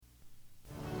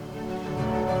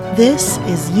This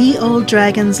is Ye Old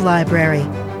Dragon's Library,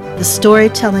 the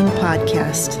storytelling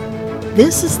podcast.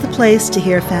 This is the place to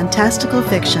hear fantastical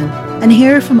fiction and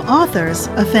hear from authors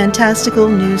of fantastical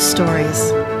news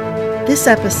stories. This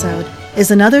episode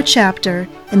is another chapter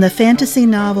in the fantasy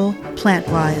novel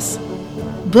Plantwise,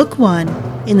 Book 1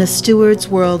 in the Steward's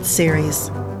World series.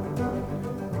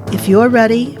 If you're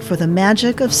ready for the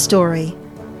magic of story,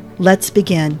 let's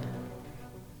begin.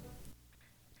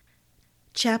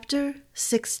 Chapter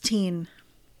 16.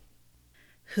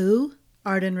 Who?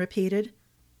 Arden repeated.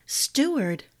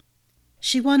 Steward.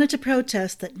 She wanted to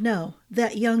protest that no,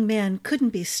 that young man couldn't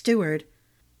be steward.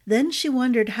 Then she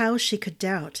wondered how she could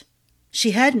doubt.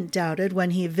 She hadn't doubted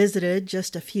when he visited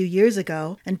just a few years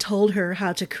ago and told her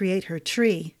how to create her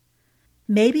tree.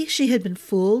 Maybe she had been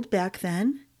fooled back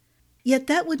then? Yet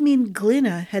that would mean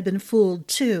Glenna had been fooled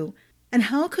too. And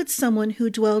how could someone who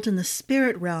dwelt in the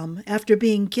spirit realm after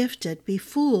being gifted be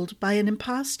fooled by an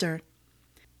impostor?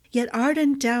 Yet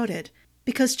Arden doubted,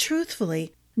 because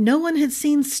truthfully, no one had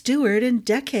seen Steward in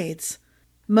decades.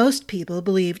 Most people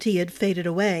believed he had faded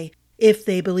away, if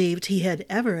they believed he had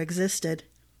ever existed.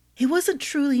 He wasn't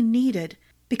truly needed,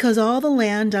 because all the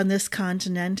land on this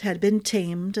continent had been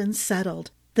tamed and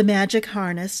settled, the magic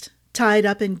harnessed, tied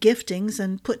up in giftings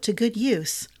and put to good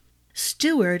use.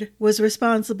 Steward was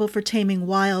responsible for taming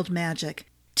wild magic,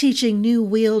 teaching new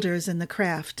wielders in the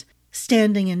craft,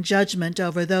 standing in judgment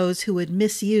over those who would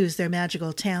misuse their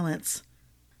magical talents.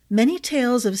 Many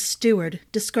tales of Steward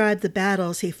describe the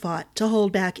battles he fought to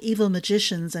hold back evil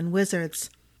magicians and wizards.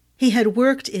 He had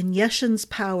worked in Yeshin's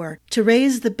power to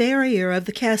raise the barrier of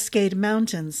the Cascade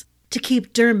Mountains, to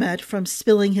keep Dermot from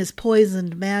spilling his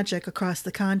poisoned magic across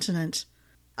the continent.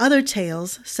 Other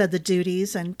tales said the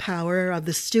duties and power of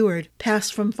the steward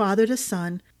passed from father to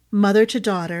son, mother to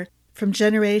daughter, from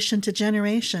generation to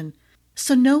generation,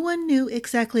 so no one knew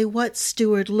exactly what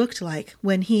Steward looked like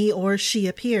when he or she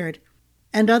appeared.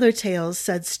 And other tales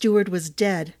said Steward was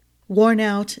dead, worn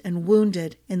out and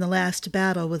wounded in the last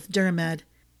battle with Dermot.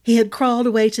 He had crawled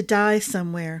away to die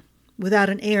somewhere, without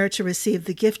an heir to receive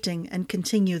the gifting and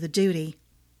continue the duty.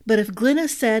 But if Glenna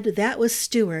said that was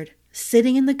Steward,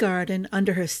 sitting in the garden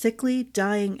under her sickly,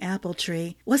 dying apple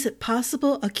tree, was it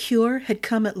possible a cure had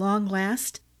come at long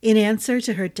last, in answer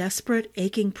to her desperate,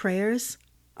 aching prayers?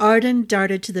 Arden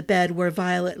darted to the bed where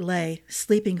Violet lay,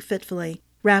 sleeping fitfully,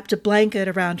 wrapped a blanket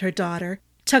around her daughter,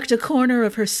 tucked a corner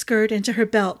of her skirt into her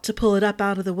belt to pull it up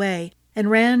out of the way, and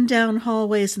ran down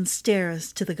hallways and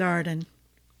stairs to the garden.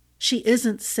 She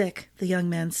isn't sick, the young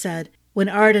man said, when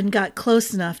Arden got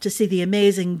close enough to see the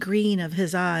amazing green of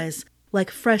his eyes, like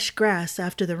fresh grass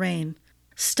after the rain.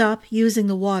 Stop using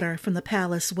the water from the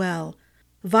palace well.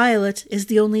 Violet is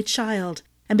the only child,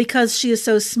 and because she is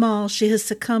so small she has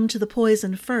succumbed to the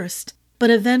poison first. But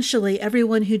eventually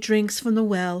everyone who drinks from the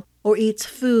well, or eats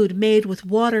food made with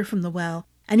water from the well,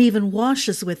 and even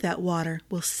washes with that water,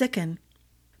 will sicken.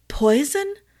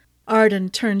 Poison? Arden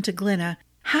turned to Glenna.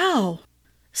 How?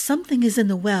 Something is in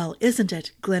the well, isn't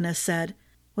it? Glenna said.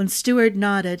 When Steward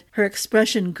nodded, her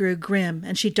expression grew grim,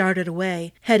 and she darted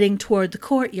away, heading toward the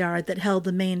courtyard that held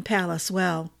the main palace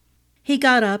well. He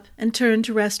got up and turned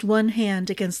to rest one hand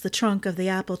against the trunk of the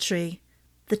apple tree.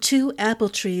 The two apple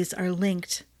trees are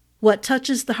linked. What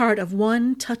touches the heart of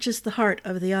one touches the heart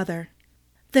of the other.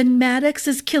 Then Maddox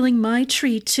is killing my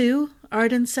tree too,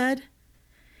 Arden said.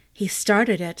 He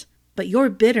started it, but your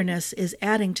bitterness is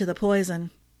adding to the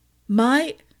poison.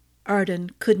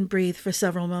 Arden couldn't breathe for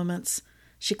several moments.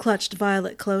 She clutched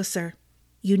Violet closer.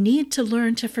 You need to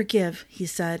learn to forgive, he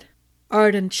said.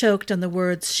 Arden choked on the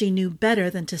words she knew better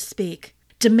than to speak,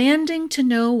 demanding to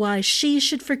know why she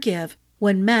should forgive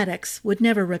when Maddox would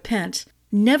never repent,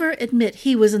 never admit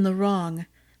he was in the wrong,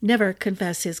 never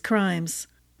confess his crimes.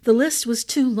 The list was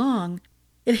too long.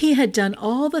 If he had done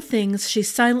all the things she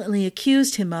silently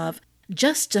accused him of,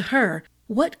 just to her,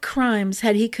 what crimes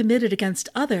had he committed against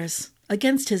others,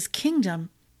 against his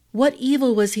kingdom? What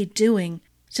evil was he doing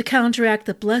to counteract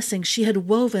the blessing she had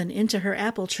woven into her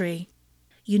apple tree?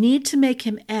 You need to make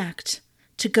him act,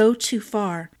 to go too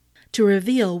far, to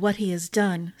reveal what he has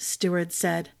done, Steward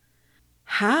said.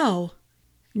 How?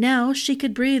 Now she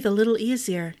could breathe a little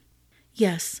easier.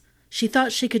 Yes, she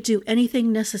thought she could do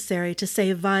anything necessary to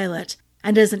save Violet,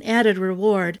 and as an added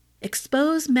reward,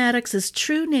 expose Maddox's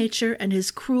true nature and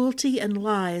his cruelty and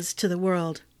lies to the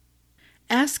world.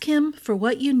 Ask him for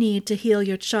what you need to heal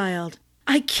your child.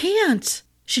 I can't!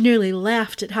 She nearly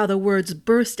laughed at how the words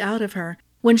burst out of her,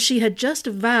 when she had just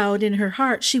vowed in her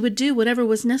heart she would do whatever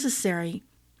was necessary.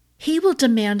 He will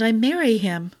demand I marry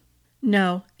him.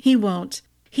 No, he won't.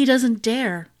 He doesn't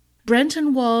dare.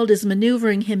 Brenton Wald is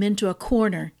maneuvering him into a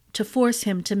corner to force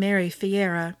him to marry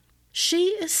Fiera. She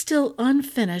is still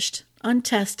unfinished,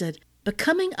 untested, but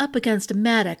coming up against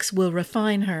Maddox will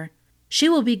refine her. She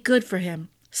will be good for him,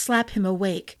 slap him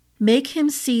awake, make him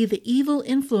see the evil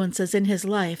influences in his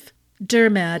life.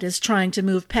 Dermad is trying to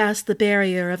move past the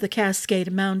barrier of the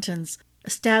Cascade Mountains,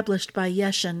 established by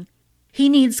Yeshan. He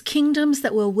needs kingdoms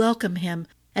that will welcome him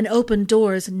and open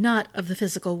doors not of the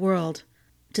physical world.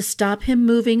 To stop him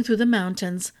moving through the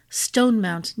mountains,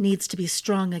 Stonemount needs to be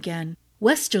strong again.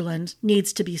 Westerland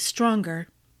needs to be stronger.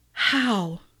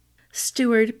 How?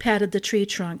 Steward patted the tree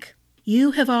trunk.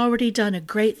 You have already done a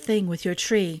great thing with your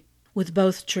tree, with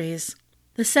both trees.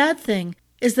 The sad thing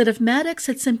is that if Maddox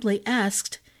had simply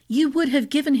asked, you would have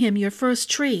given him your first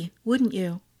tree, wouldn't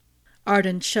you?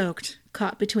 Arden choked,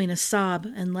 caught between a sob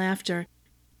and laughter.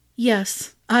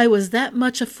 Yes, I was that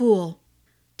much a fool.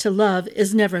 To love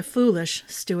is never foolish,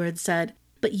 Steward said,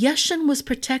 but Yeshan was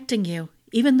protecting you,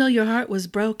 even though your heart was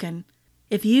broken.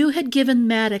 If you had given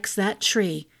Maddox that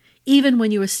tree, even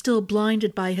when you were still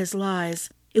blinded by his lies,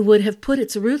 it would have put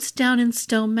its roots down in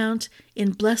Stonemount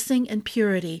in blessing and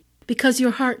purity, because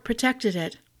your heart protected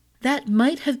it. That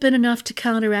might have been enough to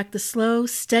counteract the slow,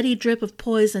 steady drip of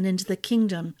poison into the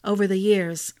kingdom over the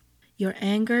years. Your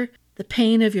anger, the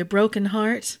pain of your broken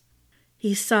heart.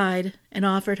 He sighed and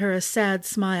offered her a sad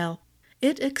smile.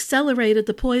 It accelerated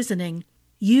the poisoning.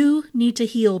 You need to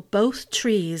heal both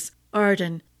trees,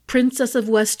 Arden, Princess of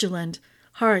Westerland,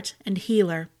 heart and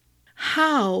healer.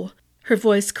 How? Her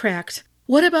voice cracked.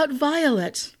 What about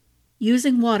Violet?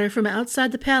 Using water from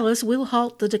outside the palace will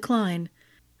halt the decline.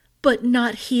 But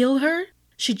not heal her?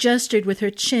 She gestured with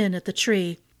her chin at the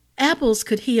tree. Apples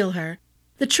could heal her.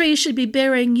 The tree should be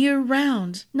bearing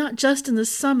year-round, not just in the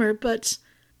summer, but...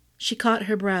 She caught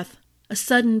her breath, a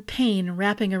sudden pain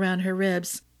wrapping around her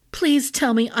ribs. Please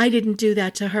tell me I didn't do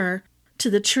that to her, to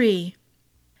the tree.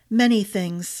 Many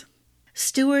things.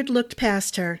 Steward looked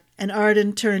past her, and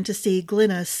Arden turned to see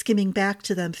Glenna skimming back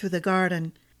to them through the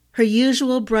garden. Her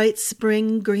usual bright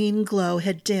spring green glow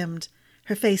had dimmed,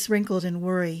 her face wrinkled in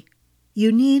worry.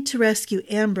 You need to rescue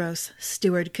Ambrose,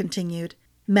 Steward continued.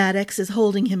 Maddox is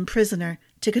holding him prisoner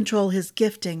to control his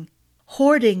gifting,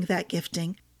 hoarding that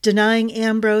gifting, denying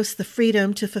Ambrose the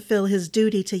freedom to fulfill his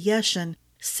duty to Yeshan,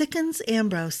 sickens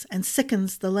Ambrose and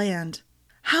sickens the land.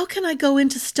 How can I go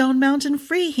into Stonemount and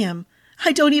free him?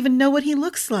 I don't even know what he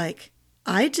looks like.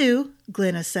 I do,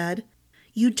 Glenna said.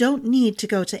 You don't need to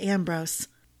go to Ambrose.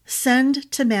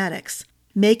 Send to Maddox.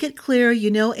 Make it clear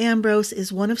you know Ambrose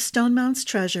is one of Stonemount's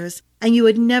treasures, and you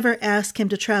would never ask him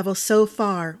to travel so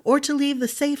far or to leave the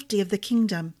safety of the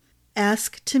kingdom.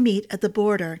 Ask to meet at the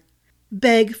border.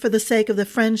 Beg for the sake of the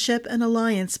friendship and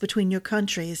alliance between your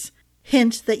countries.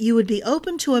 Hint that you would be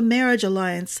open to a marriage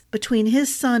alliance between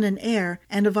his son and heir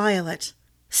and a Violet.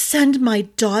 Send my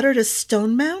daughter to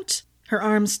Stonemount? Her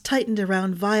arms tightened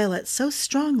around Violet so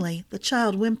strongly the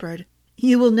child whimpered.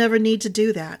 You will never need to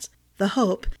do that. The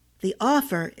hope, the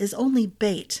offer, is only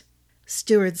bait.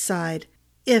 Steward sighed.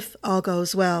 If all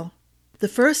goes well. The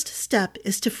first step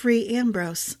is to free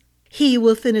Ambrose. He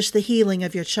will finish the healing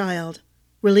of your child.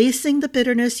 Releasing the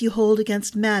bitterness you hold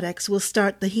against Maddox will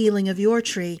start the healing of your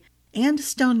tree and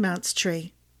Stonemount's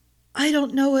tree. I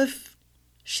don't know if...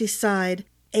 She sighed,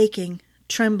 aching,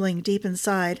 trembling deep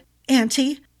inside.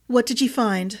 Auntie, what did you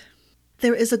find?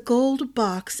 There is a gold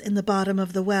box in the bottom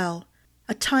of the well.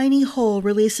 A tiny hole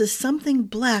releases something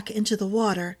black into the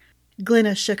water.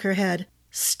 Glenna shook her head.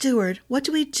 Steward, what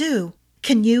do we do?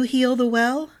 Can you heal the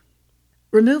well?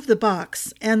 Remove the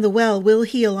box, and the well will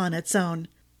heal on its own.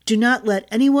 Do not let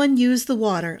anyone use the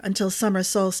water until summer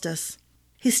solstice.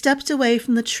 He stepped away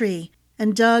from the tree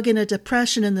and dug in a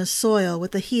depression in the soil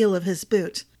with the heel of his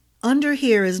boot. Under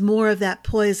here is more of that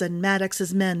poison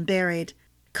Maddox's men buried.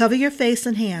 Cover your face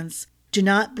and hands. Do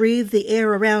not breathe the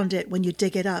air around it when you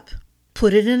dig it up.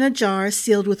 Put it in a jar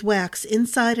sealed with wax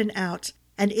inside and out,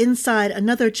 and inside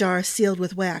another jar sealed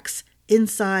with wax,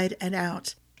 inside and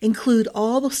out. Include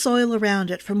all the soil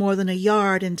around it for more than a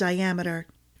yard in diameter.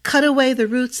 Cut away the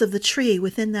roots of the tree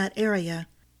within that area.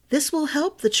 This will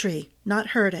help the tree, not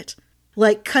hurt it,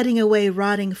 like cutting away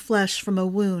rotting flesh from a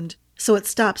wound so it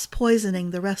stops poisoning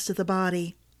the rest of the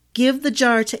body. Give the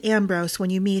jar to Ambrose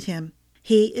when you meet him.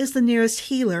 He is the nearest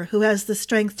healer who has the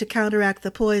strength to counteract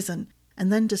the poison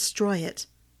and then destroy it.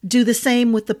 Do the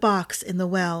same with the box in the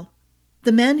well.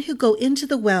 The men who go into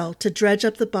the well to dredge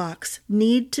up the box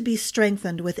need to be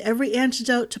strengthened with every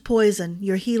antidote to poison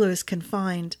your healers can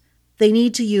find. They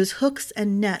need to use hooks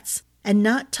and nets and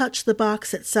not touch the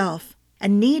box itself,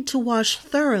 and need to wash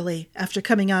thoroughly after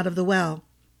coming out of the well.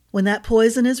 When that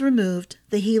poison is removed,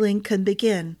 the healing can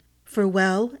begin, for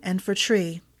well and for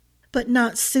tree. But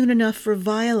not soon enough for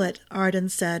Violet, Arden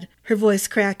said, her voice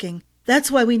cracking.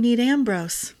 That's why we need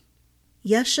Ambrose.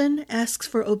 Yeshin asks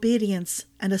for obedience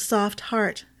and a soft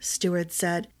heart, Steward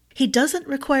said. He doesn't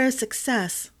require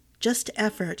success, just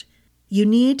effort. You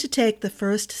need to take the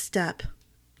first step.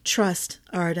 Trust,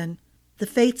 Arden. The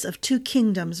fates of 2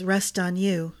 kingdoms rest on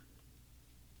you.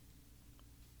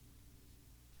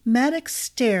 Maddox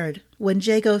stared when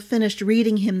Jago finished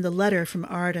reading him the letter from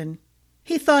Arden.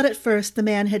 He thought at first the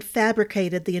man had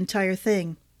fabricated the entire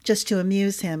thing, just to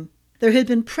amuse him. There had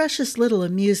been precious little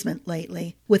amusement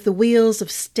lately, with the wheels of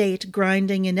state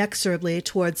grinding inexorably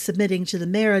towards submitting to the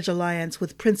marriage alliance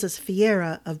with Princess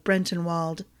Fiera of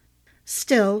Brentonwald.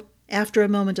 Still, after a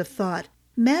moment of thought,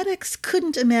 Maddox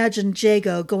couldn't imagine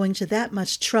Jago going to that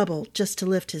much trouble just to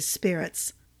lift his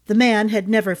spirits. The man had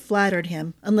never flattered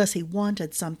him unless he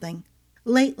wanted something.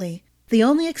 Lately, the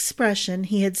only expression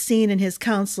he had seen in his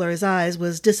counselor's eyes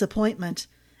was disappointment,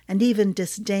 and even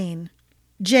disdain.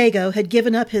 Jago had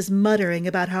given up his muttering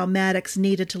about how Maddox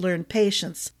needed to learn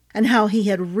patience, and how he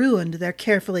had ruined their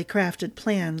carefully crafted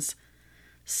plans.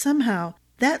 Somehow,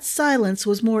 that silence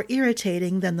was more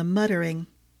irritating than the muttering.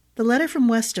 The letter from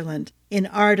Westerland, in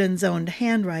Arden's own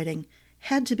handwriting,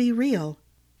 had to be real.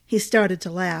 He started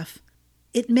to laugh.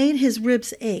 It made his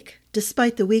ribs ache,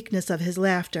 despite the weakness of his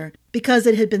laughter, because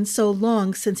it had been so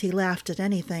long since he laughed at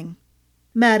anything.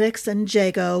 Maddox and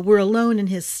Jago were alone in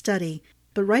his study,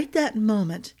 but right that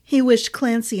moment he wished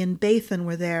Clancy and Bathan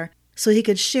were there, so he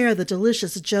could share the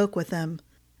delicious joke with them.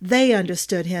 They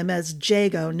understood him as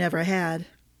Jago never had.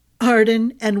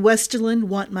 Arden and Westerland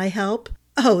want my help?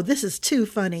 Oh, this is too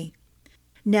funny.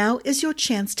 Now is your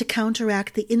chance to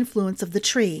counteract the influence of the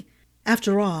tree.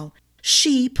 After all,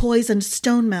 she poisoned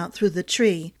Stonemount through the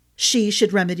tree. She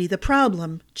should remedy the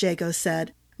problem, Jago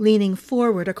said, leaning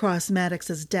forward across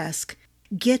Maddox's desk.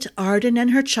 Get Arden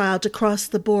and her child to cross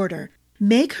the border.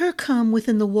 Make her come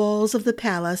within the walls of the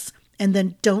palace, and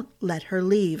then don't let her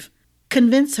leave.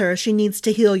 Convince her she needs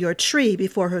to heal your tree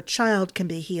before her child can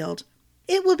be healed.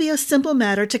 It will be a simple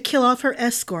matter to kill off her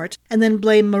escort and then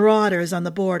blame marauders on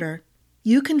the border.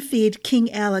 You can feed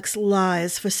King Alex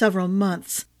lies for several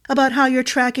months about how you're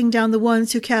tracking down the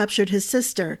ones who captured his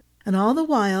sister, and all the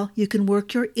while you can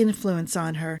work your influence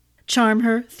on her, charm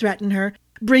her, threaten her,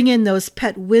 bring in those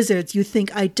pet wizards you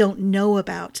think I don't know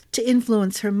about to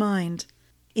influence her mind.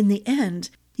 In the end,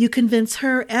 you convince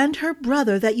her and her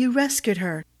brother that you rescued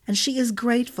her, and she is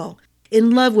grateful,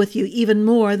 in love with you even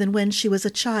more than when she was a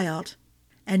child.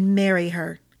 And marry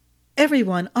her.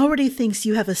 Everyone already thinks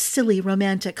you have a silly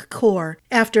romantic core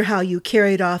after how you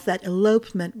carried off that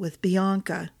elopement with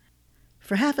Bianca.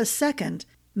 For half a second,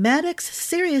 Maddox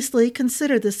seriously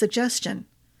considered the suggestion.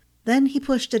 Then he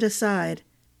pushed it aside.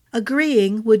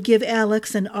 Agreeing would give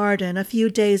Alex and Arden a few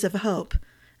days of hope,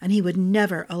 and he would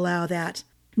never allow that,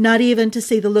 not even to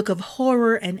see the look of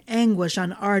horror and anguish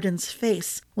on Arden's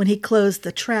face when he closed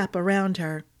the trap around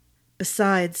her.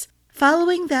 Besides,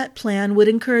 following that plan would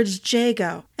encourage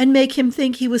Jago and make him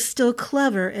think he was still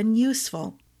clever and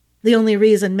useful. The only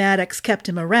reason Maddox kept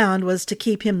him around was to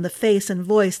keep him the face and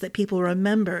voice that people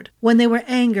remembered when they were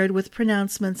angered with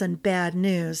pronouncements and bad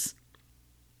news.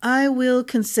 I will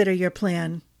consider your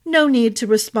plan. No need to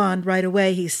respond right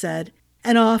away, he said,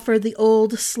 and offered the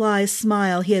old sly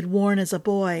smile he had worn as a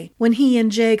boy when he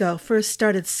and Jago first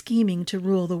started scheming to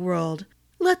rule the world.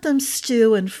 Let them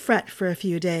stew and fret for a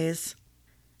few days.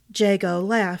 Jago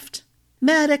laughed.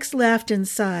 Maddox laughed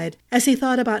inside as he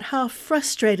thought about how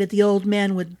frustrated the old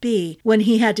man would be when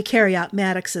he had to carry out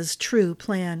Maddox's true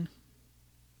plan.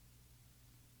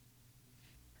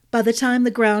 By the time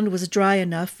the ground was dry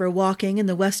enough for walking in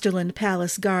the Westerland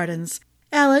Palace gardens,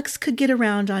 Alex could get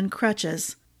around on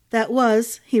crutches. That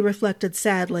was, he reflected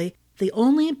sadly, the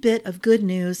only bit of good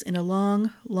news in a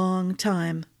long, long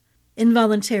time.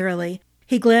 Involuntarily,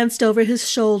 he glanced over his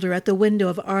shoulder at the window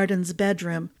of Arden's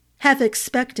bedroom, half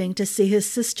expecting to see his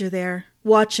sister there,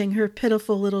 watching her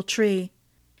pitiful little tree.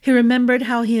 He remembered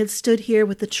how he had stood here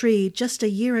with the tree just a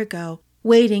year ago,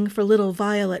 waiting for little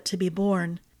Violet to be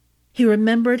born. He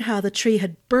remembered how the tree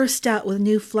had burst out with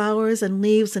new flowers and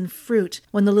leaves and fruit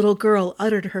when the little girl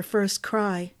uttered her first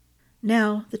cry.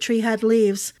 Now the tree had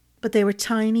leaves, but they were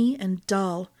tiny and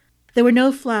dull. There were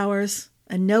no flowers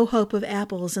and no hope of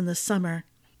apples in the summer.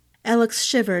 Alex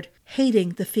shivered, hating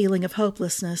the feeling of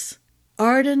hopelessness.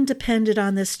 Arden depended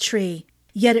on this tree,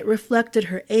 yet it reflected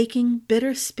her aching,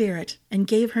 bitter spirit and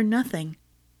gave her nothing.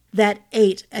 That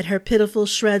ate at her pitiful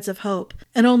shreds of hope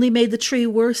and only made the tree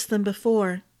worse than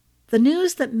before. The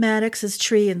news that Maddox's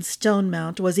tree in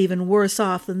Stonemount was even worse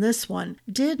off than this one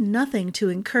did nothing to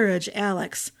encourage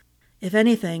Alex. If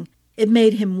anything, it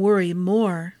made him worry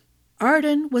more.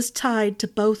 Arden was tied to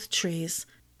both trees.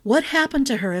 What happened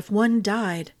to her if one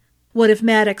died? What if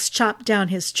Maddox chopped down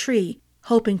his tree,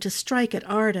 hoping to strike at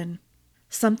Arden?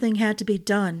 Something had to be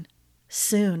done,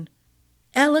 soon.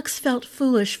 Alex felt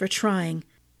foolish for trying,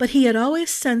 but he had always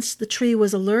sensed the tree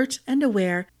was alert and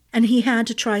aware, and he had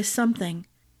to try something.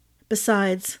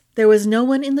 Besides, there was no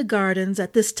one in the gardens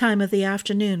at this time of the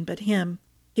afternoon but him.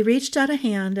 He reached out a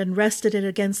hand and rested it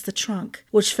against the trunk,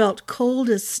 which felt cold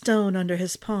as stone under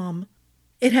his palm.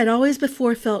 It had always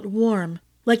before felt warm,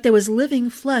 like there was living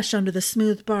flesh under the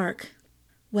smooth bark.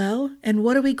 Well, and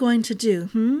what are we going to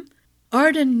do,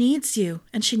 Arden needs you,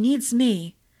 and she needs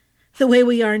me. The way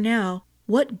we are now,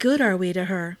 what good are we to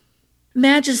her?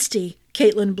 Majesty,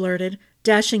 Caitlin blurted,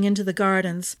 dashing into the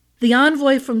gardens. The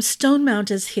envoy from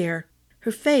Stonemount is here.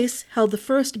 Her face held the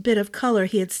first bit of color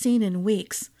he had seen in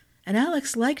weeks, and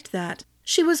Alex liked that.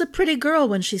 She was a pretty girl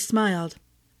when she smiled.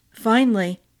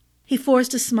 Finally, he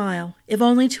forced a smile, if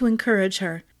only to encourage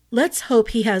her. Let's hope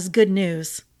he has good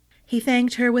news. He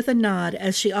thanked her with a nod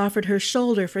as she offered her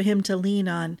shoulder for him to lean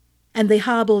on, and they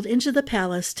hobbled into the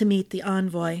palace to meet the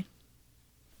envoy.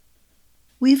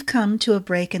 We've come to a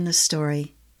break in the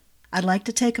story. I'd like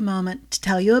to take a moment to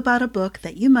tell you about a book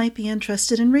that you might be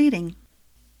interested in reading.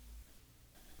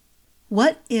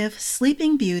 What if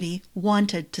Sleeping Beauty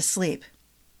wanted to sleep?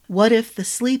 What if the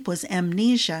sleep was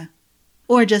amnesia,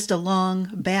 or just a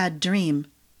long, bad dream?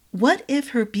 What if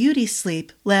her beauty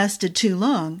sleep lasted too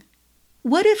long?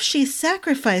 What if she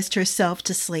sacrificed herself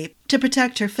to sleep to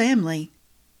protect her family?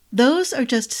 Those are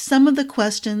just some of the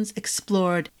questions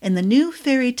explored in the new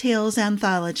fairy tales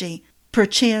anthology,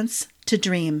 Perchance to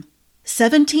Dream.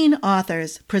 17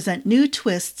 authors present new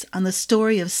twists on the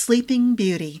story of Sleeping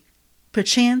Beauty.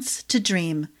 Perchance to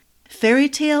Dream, Fairy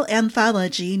Tale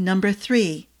Anthology Number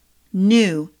 3,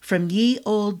 new from Ye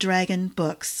Old Dragon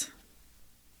Books.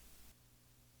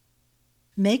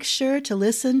 Make sure to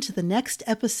listen to the next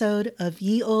episode of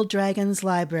Ye Old Dragon's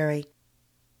Library.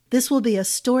 This will be a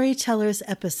storyteller's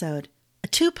episode, a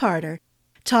two-parter,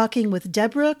 talking with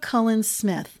Deborah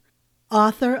Cullen-Smith,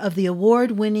 author of the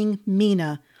award-winning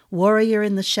Mina, Warrior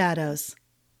in the Shadows.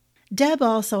 Deb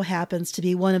also happens to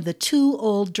be one of the 2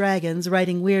 old dragons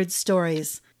writing weird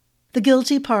stories, the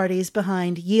guilty parties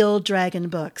behind Ye Old Dragon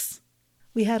Books.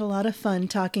 We had a lot of fun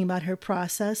talking about her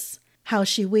process, how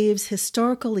she weaves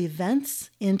historical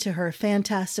events into her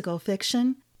fantastical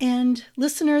fiction, and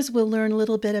listeners will learn a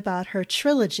little bit about her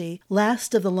trilogy,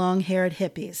 Last of the Long-Haired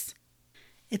Hippies.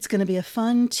 It's going to be a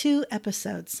fun 2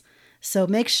 episodes, so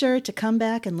make sure to come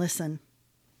back and listen.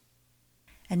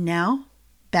 And now,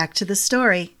 back to the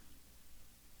story.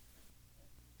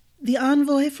 The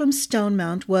envoy from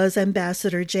Stonemount was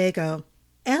Ambassador Jago.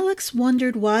 Alex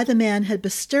wondered why the man had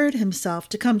bestirred himself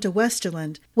to come to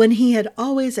Westerland when he had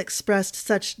always expressed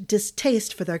such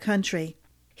distaste for their country.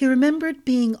 He remembered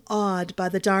being awed by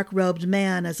the dark-robed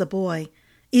man as a boy,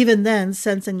 even then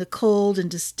sensing the cold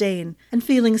and disdain and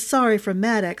feeling sorry for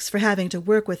Maddox for having to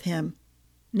work with him.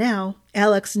 Now,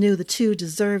 Alex knew the 2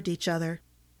 deserved each other.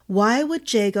 Why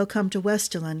would Jago come to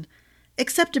Westerland,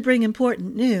 except to bring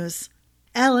important news?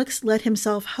 Alex let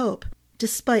himself hope,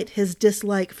 despite his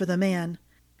dislike for the man.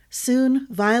 Soon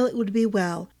Violet would be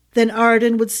well, then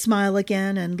Arden would smile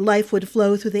again, and life would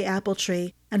flow through the apple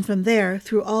tree, and from there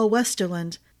through all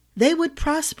Westerland. They would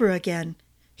prosper again.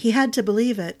 He had to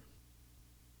believe it.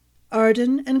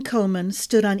 Arden and Comyn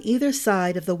stood on either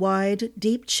side of the wide,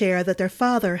 deep chair that their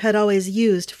father had always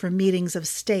used for meetings of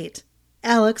state.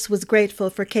 Alex was grateful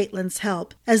for Caitlin's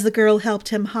help, as the girl helped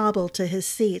him hobble to his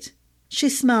seat. She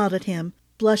smiled at him,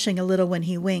 blushing a little when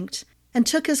he winked, and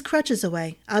took his crutches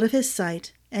away, out of his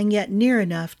sight, and yet near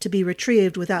enough to be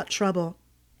retrieved without trouble.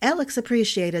 Alex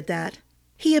appreciated that.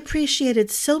 He appreciated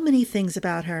so many things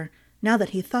about her, now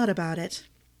that he thought about it.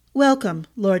 "Welcome,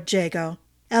 Lord Jago."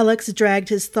 Alex dragged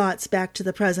his thoughts back to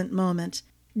the present moment.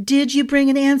 "Did you bring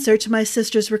an answer to my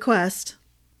sister's request?"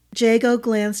 Jago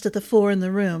glanced at the 4 in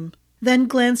the room, then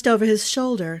glanced over his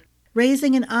shoulder,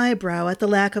 raising an eyebrow at the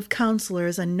lack of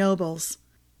counselors and nobles.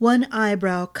 One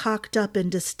eyebrow cocked up in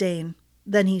disdain.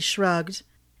 Then he shrugged.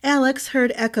 Alex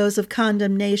heard echoes of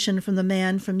condemnation from the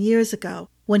man from years ago,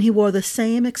 when he wore the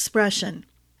same expression,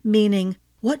 meaning,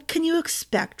 "What can you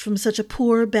expect from such a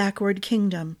poor, backward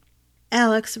kingdom?"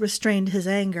 Alex restrained his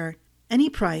anger. Any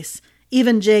price,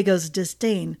 even Jago's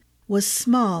disdain, was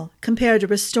small compared to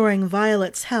restoring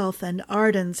Violet's health and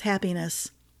Arden's happiness.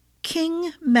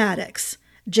 "King Maddox,"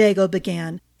 Jago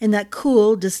began, in that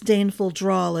cool, disdainful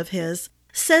drawl of his,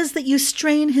 "says that you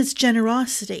strain his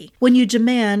generosity when you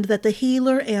demand that the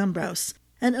healer Ambrose,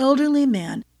 an elderly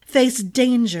man, face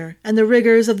danger and the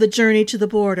rigors of the journey to the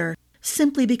border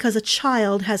simply because a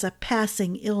child has a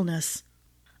passing illness."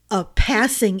 "A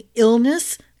passing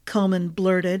illness?" Coleman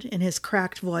blurted in his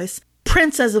cracked voice.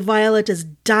 "Princess Violet is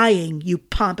dying, you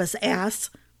pompous ass."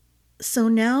 "So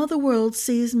now the world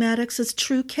sees Maddox's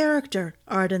true character,"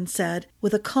 Arden said,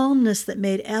 with a calmness that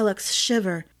made Alex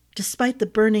shiver, despite the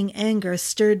burning anger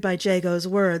stirred by Jago's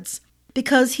words.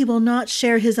 "Because he will not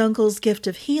share his uncle's gift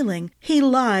of healing, he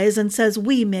lies and says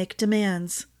we make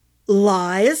demands."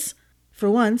 "Lies?" For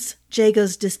once,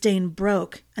 Jago's disdain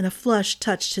broke, and a flush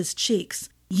touched his cheeks.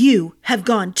 "You have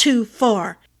gone too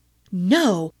far."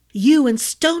 "No, you and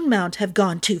Stonemount have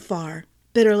gone too far."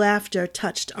 Bitter laughter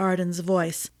touched Arden's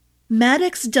voice.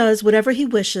 "Maddox does whatever he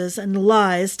wishes and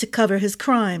lies to cover his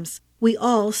crimes. We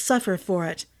all suffer for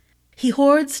it. He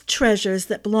hoards treasures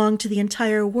that belong to the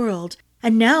entire world,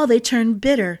 and now they turn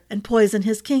bitter and poison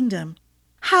his kingdom.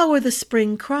 How are the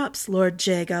spring crops, Lord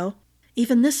Jago?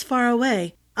 Even this far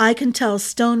away, I can tell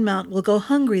Stonemount will go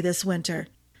hungry this winter.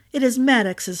 It is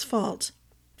Maddox's fault."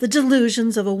 "The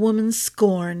delusions of a woman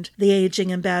scorned," the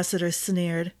aging ambassador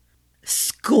sneered.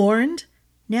 "Scorned?"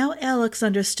 Now Alex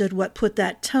understood what put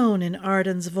that tone in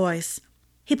Arden's voice.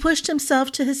 He pushed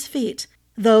himself to his feet,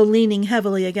 though leaning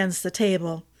heavily against the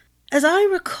table. "As I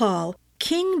recall,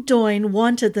 King Doyne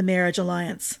wanted the marriage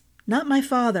alliance, not my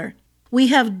father. We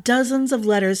have dozens of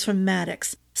letters from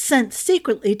Maddox, sent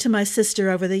secretly to my sister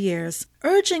over the years,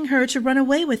 urging her to run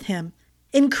away with him,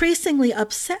 increasingly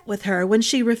upset with her when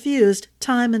she refused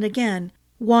time and again,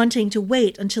 wanting to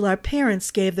wait until our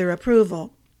parents gave their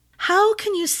approval. How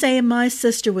can you say my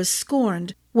sister was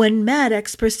scorned when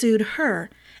Maddox pursued her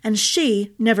and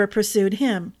she never pursued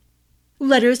him?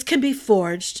 Letters can be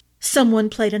forged. Someone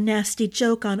played a nasty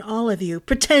joke on all of you,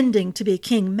 pretending to be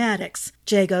King Maddox,"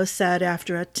 Jago said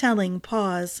after a telling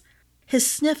pause. His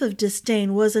sniff of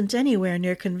disdain wasn't anywhere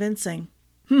near convincing.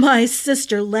 "My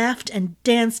sister laughed and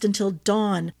danced until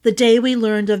dawn, the day we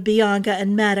learned of Bianca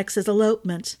and Maddox's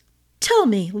elopement. Tell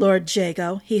me, Lord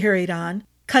Jago," he hurried on,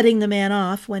 cutting the man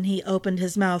off when he opened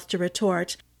his mouth to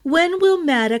retort, "when will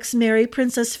Maddox marry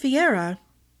Princess Fiera?"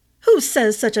 "Who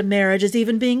says such a marriage is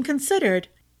even being considered?"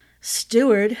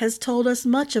 "Steward has told us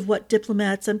much of what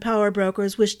diplomats and power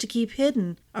brokers wish to keep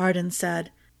hidden," Arden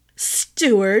said.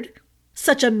 "Steward?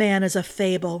 Such a man is a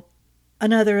fable."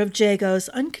 Another of Jago's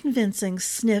unconvincing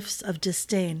sniffs of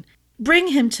disdain. "Bring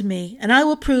him to me, and I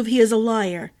will prove he is a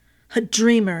liar, a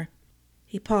dreamer."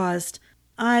 He paused,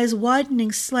 eyes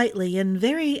widening slightly in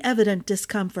very evident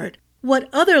discomfort. "What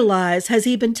other lies has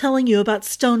he been telling you about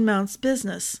Stonemount's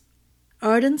business?"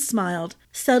 Arden smiled,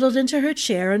 settled into her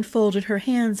chair, and folded her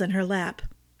hands in her lap.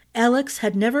 Alex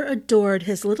had never adored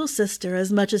his little sister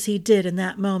as much as he did in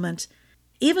that moment.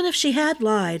 Even if she had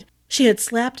lied, she had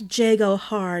slapped Jago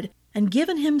hard and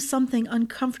given him something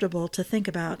uncomfortable to think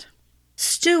about.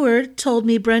 "Steward told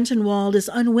me Brentonwald is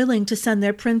unwilling to send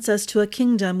their princess to a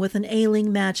kingdom with an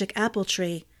ailing magic apple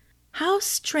tree. How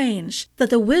strange that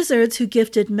the wizards who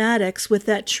gifted Maddox with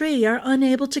that tree are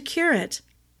unable to cure it.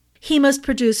 He must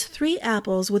produce 3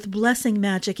 apples with blessing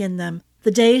magic in them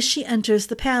the day she enters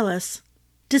the palace.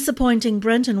 Disappointing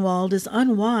Brentonwald is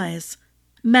unwise.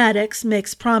 Maddox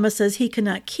makes promises he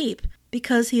cannot keep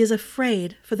because he is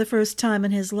afraid for the first time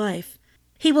in his life.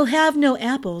 He will have no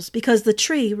apples because the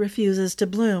tree refuses to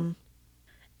bloom."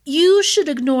 "You should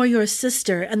ignore your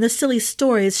sister and the silly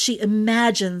stories she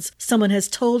imagines someone has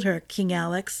told her, King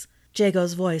Alex."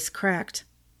 Jago's voice cracked.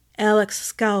 Alex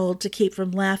scowled to keep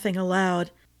from laughing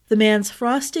aloud. The man's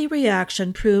frosty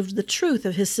reaction proved the truth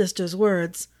of his sister's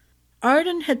words.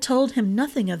 Arden had told him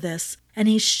nothing of this, and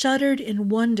he shuddered in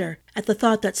wonder at the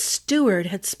thought that Steward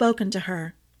had spoken to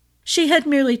her. She had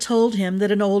merely told him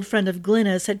that an old friend of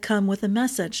Glyna's had come with a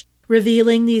message,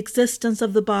 revealing the existence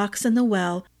of the box in the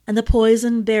well and the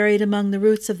poison buried among the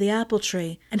roots of the apple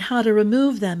tree, and how to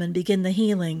remove them and begin the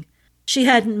healing. She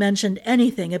hadn't mentioned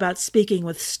anything about speaking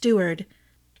with Steward.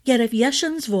 Yet if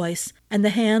Yeshin's voice and the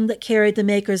hand that carried the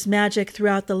Maker's magic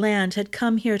throughout the land had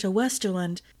come here to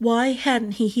Westerland, why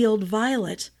hadn't he healed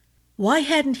Violet? Why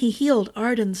hadn't he healed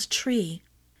Arden's tree?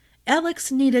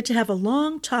 Alex needed to have a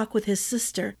long talk with his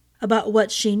sister about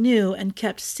what she knew and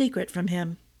kept secret from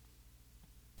him.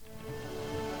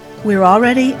 We're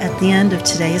already at the end of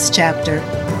today's chapter.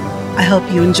 I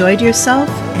hope you enjoyed yourself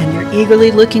and you're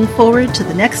eagerly looking forward to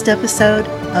the next episode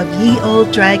of Ye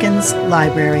Olde Dragon's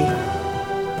Library.